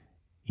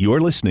You're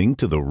listening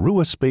to the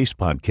Rua Space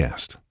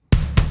Podcast.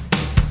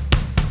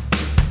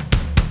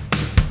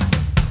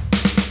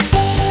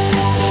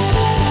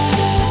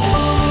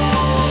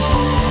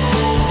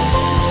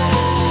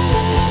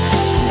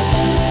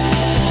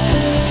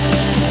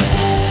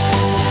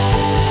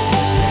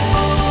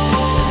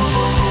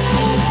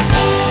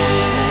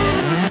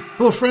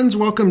 Hello friends,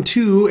 welcome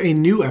to a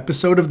new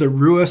episode of the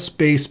Rua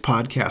Space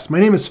Podcast. My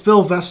name is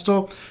Phil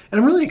Vestal, and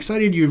I'm really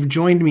excited you've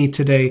joined me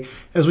today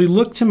as we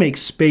look to make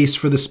space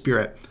for the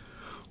Spirit.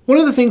 One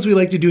of the things we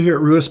like to do here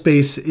at Rua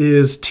Space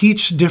is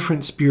teach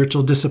different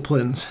spiritual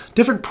disciplines,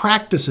 different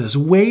practices,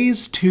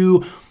 ways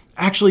to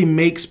actually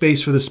make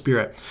space for the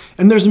Spirit.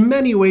 And there's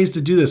many ways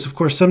to do this. Of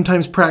course,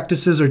 sometimes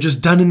practices are just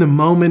done in the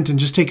moment and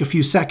just take a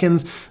few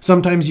seconds.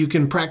 Sometimes you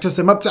can practice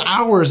them up to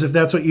hours if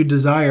that's what you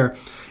desire.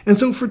 And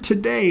so for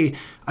today,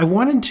 I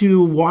wanted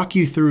to walk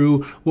you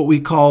through what we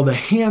call the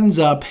hands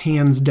up,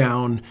 hands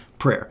down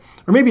prayer.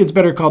 Or maybe it's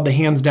better called the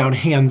hands down,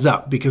 hands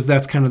up, because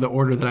that's kind of the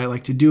order that I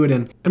like to do it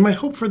in. And my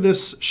hope for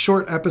this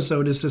short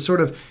episode is to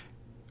sort of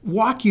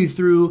walk you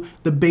through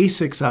the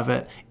basics of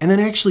it and then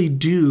actually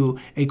do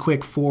a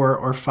quick 4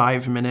 or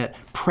 5 minute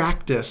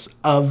practice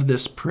of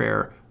this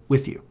prayer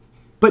with you.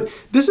 But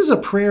this is a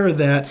prayer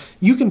that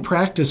you can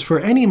practice for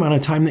any amount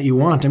of time that you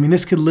want. I mean,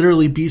 this could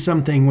literally be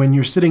something when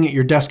you're sitting at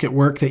your desk at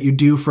work that you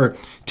do for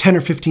 10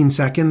 or 15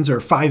 seconds or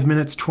 5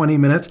 minutes, 20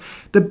 minutes.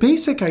 The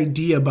basic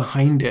idea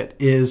behind it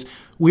is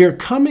we are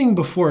coming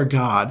before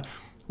God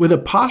with a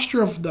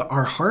posture of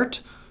our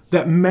heart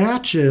that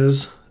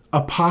matches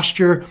a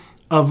posture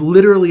of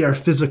literally our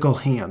physical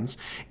hands.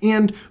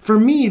 And for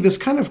me, this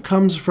kind of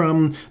comes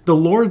from the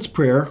Lord's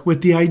Prayer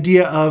with the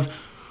idea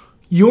of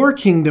your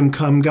kingdom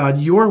come, God,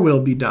 your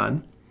will be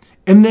done.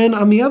 And then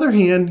on the other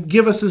hand,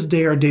 give us this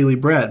day our daily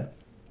bread.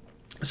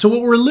 So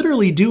what we're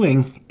literally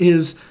doing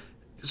is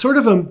sort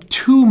of a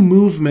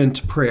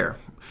 2-movement prayer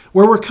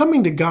where we're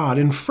coming to God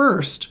and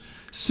first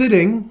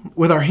sitting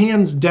with our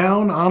hands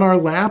down on our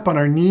lap, on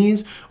our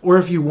knees, or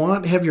if you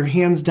want, have your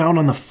hands down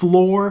on the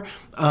floor,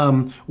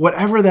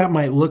 whatever that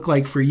might look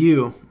like for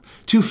you,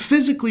 to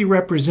physically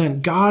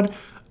represent, God,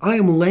 I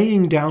am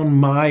laying down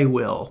my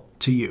will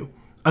to you.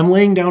 I'm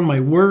laying down my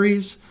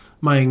worries,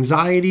 my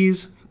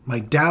anxieties, my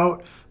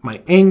doubt,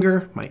 my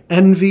anger, my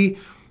envy,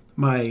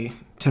 my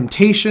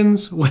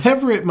temptations,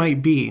 whatever it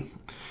might be.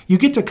 You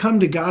get to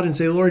come to God and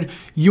say, Lord,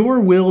 your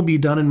will be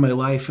done in my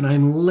life, and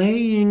I'm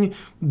laying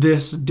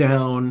this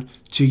down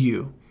to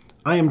you.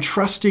 I am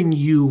trusting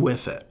you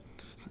with it.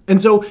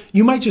 And so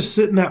you might just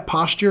sit in that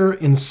posture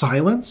in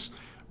silence,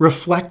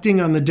 reflecting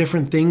on the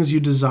different things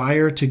you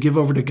desire to give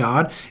over to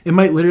God. It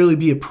might literally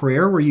be a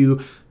prayer where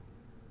you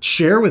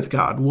share with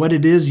God what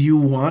it is you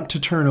want to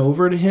turn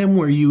over to him,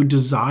 where you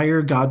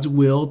desire God's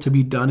will to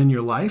be done in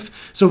your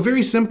life. So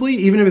very simply,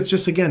 even if it's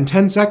just, again,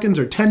 10 seconds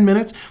or 10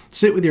 minutes,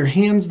 sit with your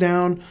hands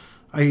down.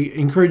 I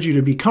encourage you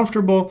to be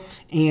comfortable,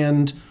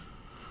 and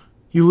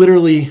you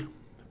literally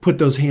put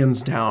those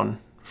hands down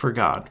for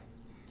God.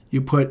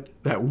 You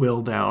put that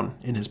will down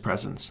in his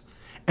presence.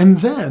 And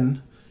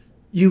then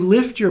you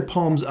lift your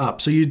palms up.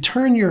 So you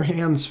turn your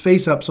hands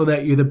face up so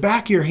that the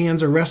back of your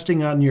hands are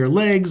resting on your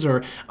legs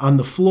or on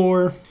the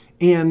floor.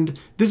 And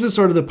this is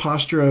sort of the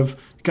posture of,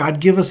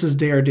 God, give us this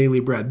day our daily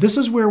bread. This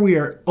is where we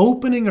are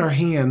opening our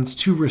hands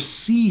to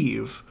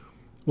receive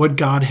what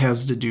God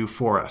has to do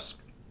for us,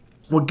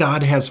 what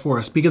God has for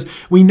us. Because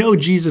we know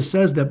Jesus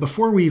says that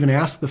before we even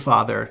ask the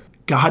Father,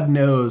 God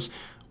knows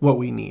what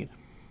we need.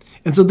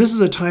 And so this is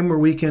a time where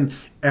we can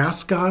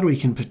ask God, we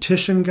can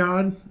petition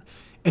God,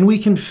 and we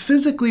can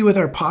physically, with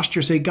our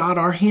posture, say, God,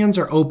 our hands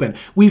are open.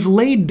 We've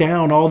laid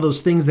down all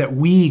those things that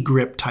we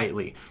grip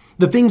tightly,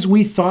 the things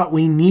we thought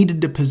we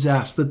needed to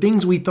possess, the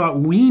things we thought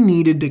we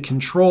needed to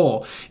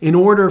control in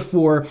order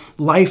for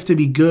life to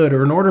be good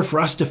or in order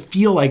for us to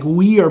feel like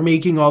we are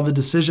making all the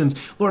decisions.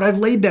 Lord, I've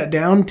laid that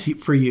down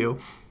for you,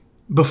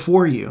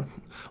 before you.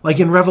 Like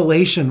in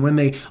Revelation, when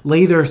they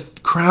lay their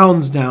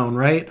crowns down,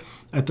 right,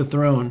 at the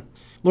throne.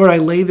 Lord, I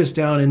lay this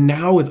down, and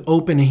now with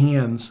open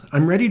hands,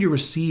 I'm ready to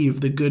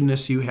receive the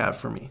goodness you have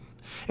for me.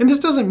 And this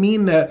doesn't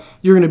mean that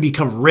you're going to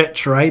become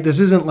rich, right?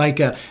 This isn't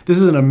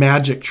a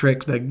magic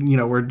trick that,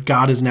 where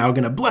God is now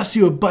going to bless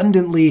you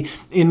abundantly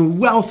in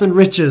wealth and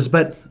riches.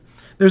 But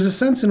there's a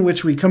sense in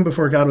which we come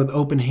before God with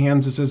open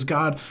hands that says,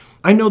 God,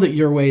 I know that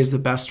your way is the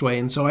best way.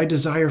 And so I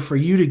desire for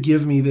you to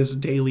give me this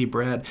daily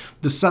bread,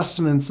 the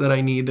sustenance that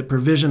I need, the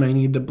provision I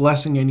need, the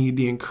blessing I need,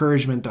 the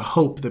encouragement, the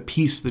hope, the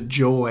peace, the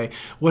joy,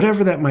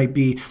 whatever that might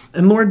be.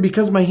 And Lord,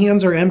 because my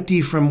hands are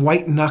empty from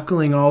white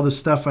knuckling all the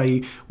stuff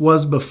I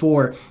was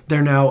before,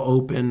 they're now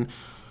open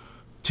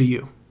to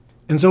you.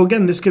 And so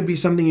again, this could be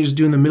something you just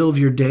do in the middle of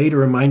your day to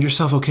remind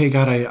yourself, okay,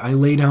 God, I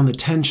lay down the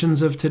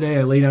tensions of today.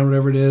 I lay down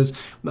whatever it is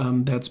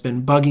that's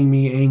been bugging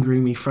me,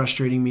 angering me,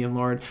 frustrating me. And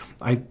Lord,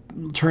 I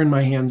turn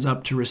my hands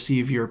up to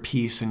receive your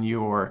peace and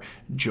your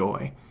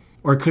joy.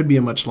 Or it could be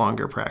a much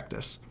longer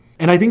practice.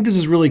 And I think this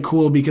is really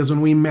cool because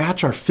when we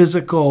match our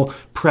physical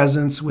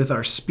presence with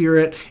our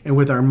spirit and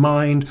with our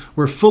mind,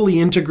 we're fully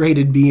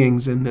integrated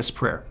beings in this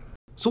prayer.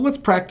 So let's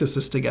practice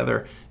this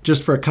together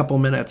just for a couple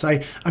minutes.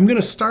 I'm going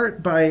to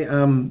start by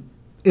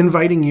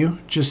inviting you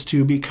just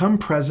to become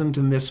present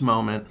in this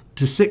moment,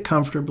 to sit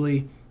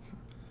comfortably,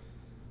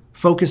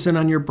 focus in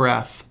on your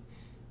breath,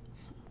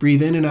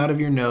 breathe in and out of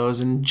your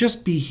nose, and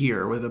just be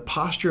here with a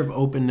posture of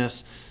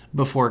openness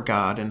before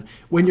God. And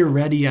when you're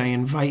ready, I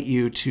invite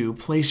you to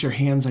place your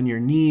hands on your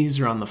knees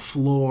or on the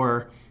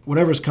floor,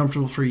 whatever's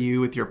comfortable for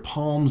you, with your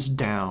palms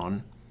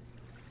down.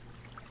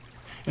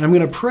 And I'm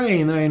going to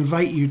pray, and then I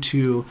invite you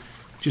to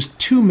just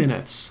 2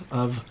 minutes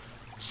of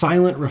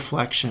silent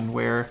reflection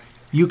where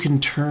you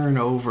can turn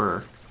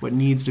over what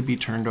needs to be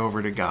turned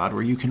over to God,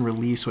 where you can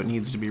release what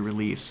needs to be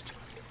released,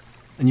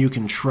 and you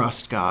can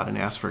trust God and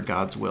ask for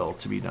God's will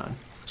to be done.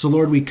 So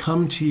Lord, we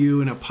come to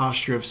you in a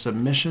posture of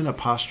submission, a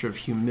posture of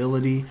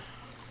humility,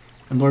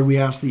 and Lord, we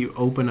ask that you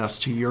open us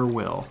to your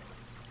will,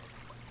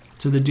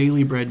 to the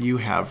daily bread you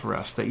have for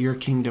us, that your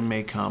kingdom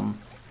may come,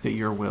 that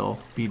your will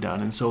be done.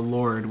 And so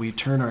Lord, we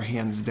turn our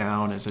hands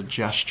down as a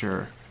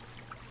gesture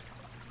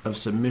of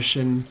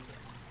submission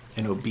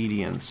and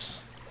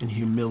obedience and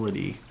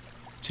humility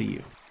to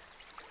you.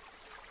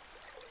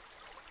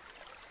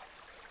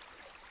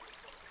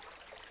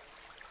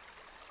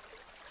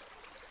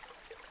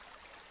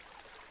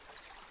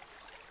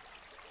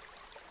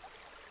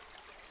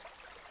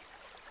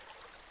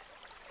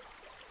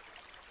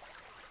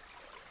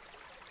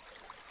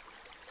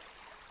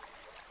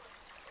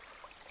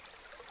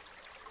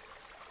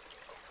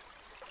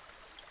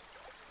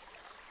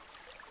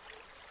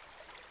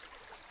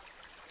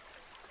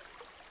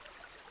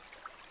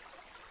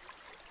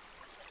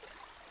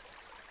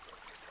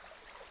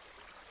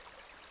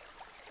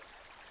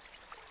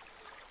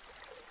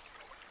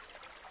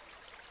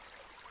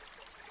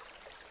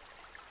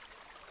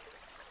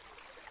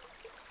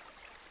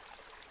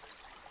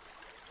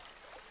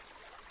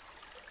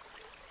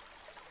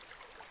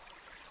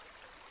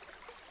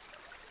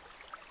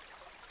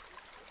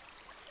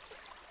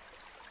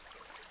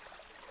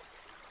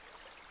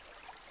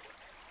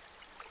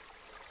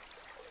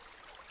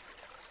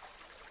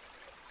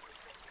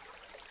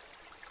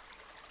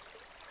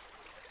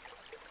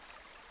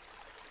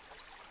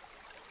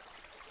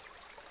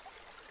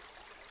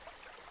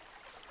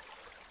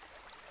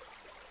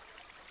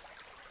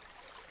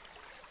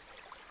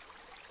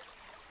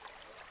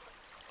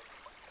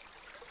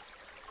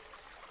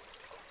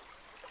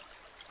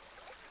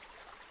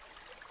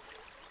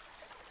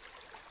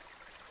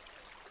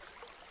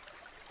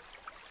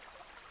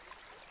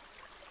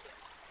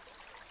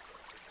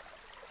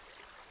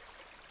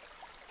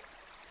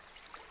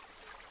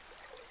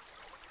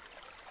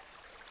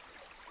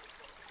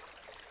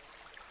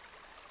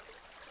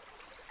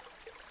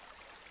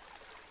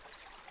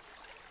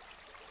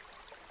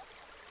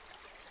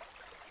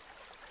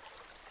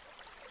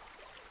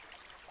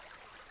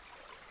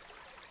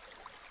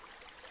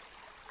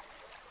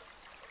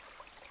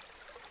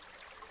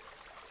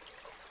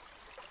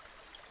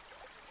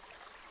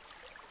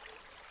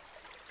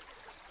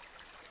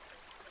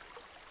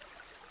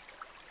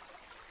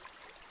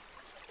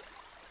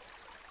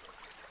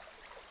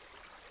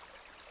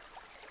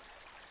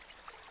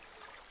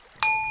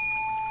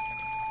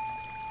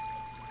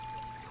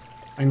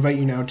 I invite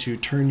you now to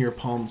turn your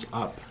palms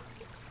up,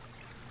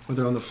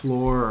 whether on the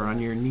floor or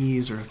on your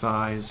knees or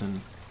thighs.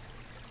 And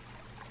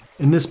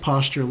in this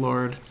posture,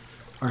 Lord,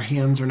 our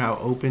hands are now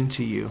open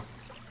to you.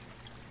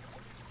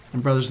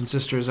 And brothers and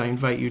sisters, I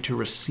invite you to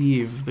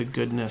receive the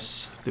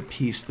goodness, the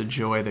peace, the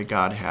joy that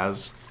God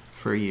has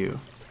for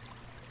you.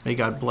 May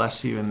God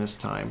bless you in this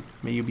time.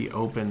 May you be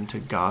open to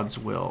God's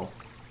will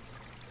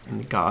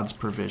and God's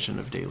provision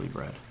of daily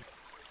bread.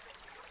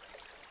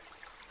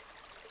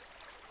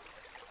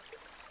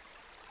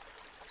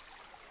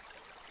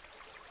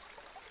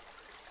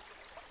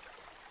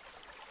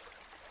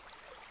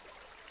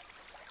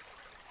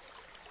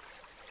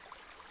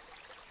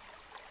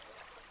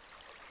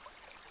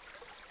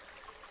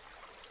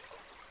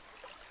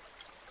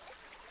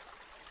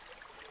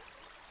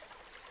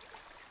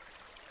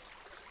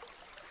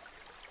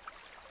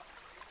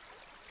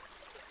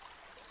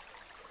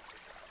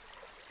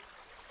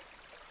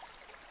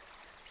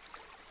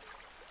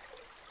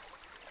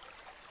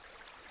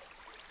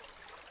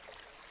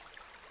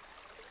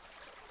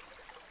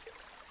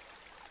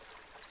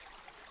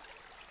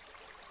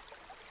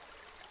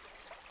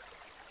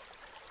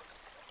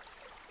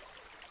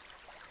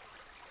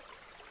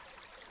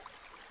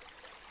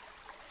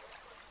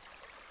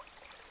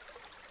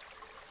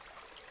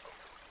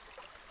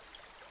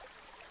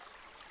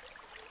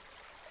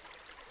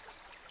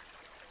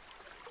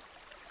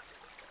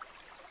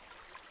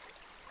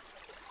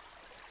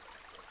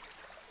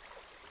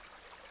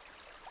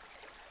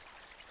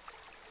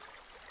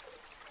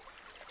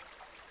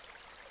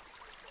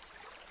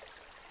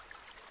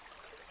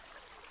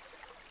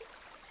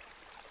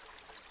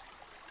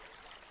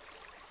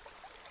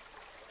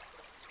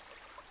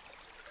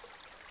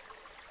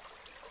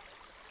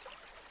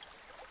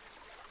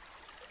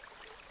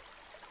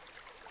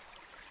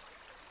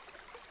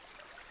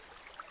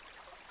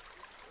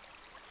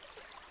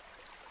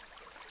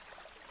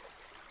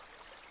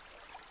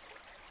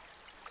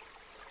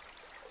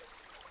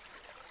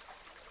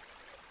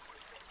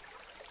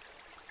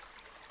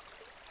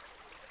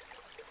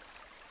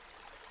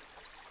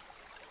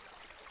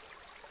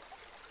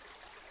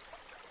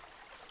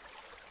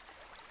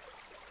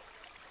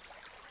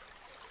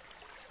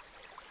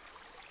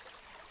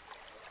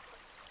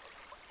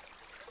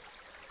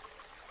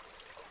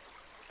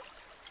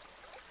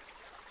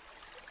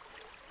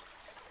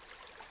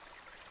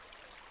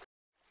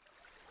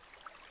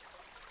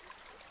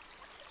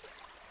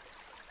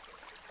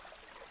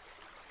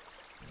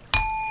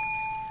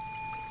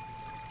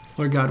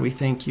 Lord God, we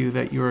thank you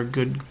that you're a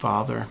good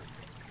Father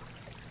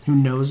who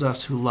knows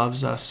us, who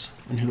loves us,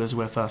 and who is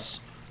with us.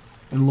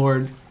 And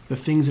Lord, the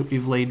things that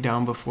we've laid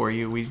down before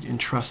you, we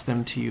entrust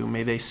them to you.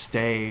 May they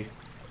stay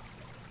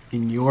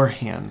in your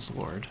hands,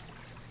 Lord.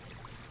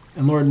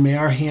 And Lord, may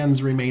our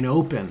hands remain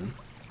open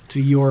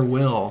to your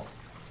will,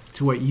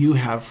 to what you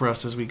have for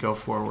us as we go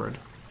forward.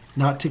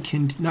 Not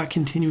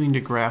continuing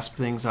to grasp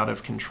things out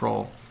of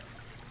control,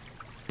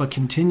 but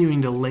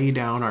continuing to lay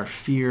down our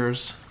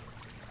fears,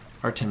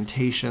 our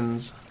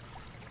temptations,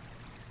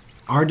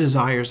 our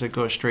desires that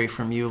go astray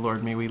from you,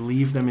 Lord. May we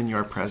leave them in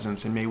your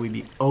presence, and may we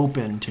be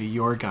open to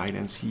your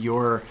guidance,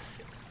 your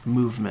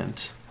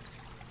movement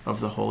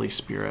of the Holy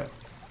Spirit.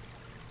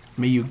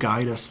 May you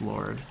guide us,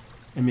 Lord,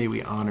 and may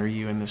we honor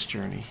you in this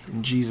journey.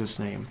 In Jesus'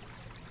 name,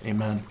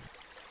 amen.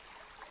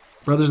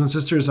 Brothers and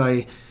sisters,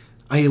 I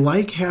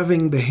like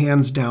having the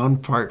hands down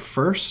part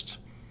first,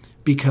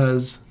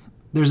 because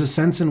there's a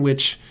sense in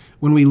which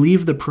when we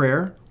leave the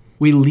prayer,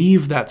 we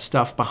leave that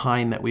stuff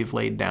behind that we've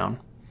laid down.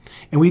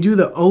 And we do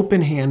the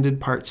open-handed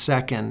part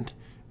second,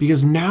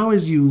 because now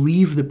as you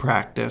leave the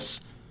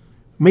practice,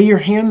 may your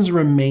hands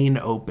remain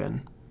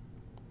open.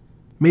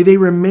 May they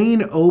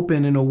remain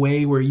open in a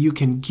way where you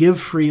can give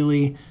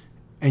freely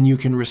and you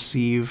can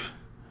receive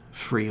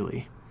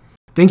freely.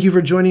 Thank you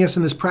for joining us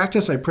in this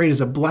practice. I pray it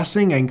is a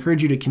blessing. I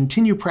encourage you to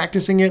continue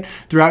practicing it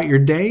throughout your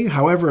day,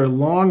 however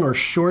long or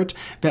short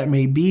that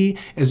may be,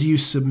 as you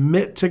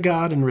submit to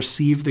God and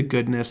receive the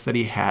goodness that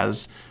He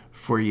has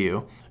for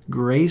you.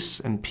 Grace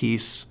and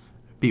peace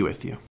be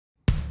with you.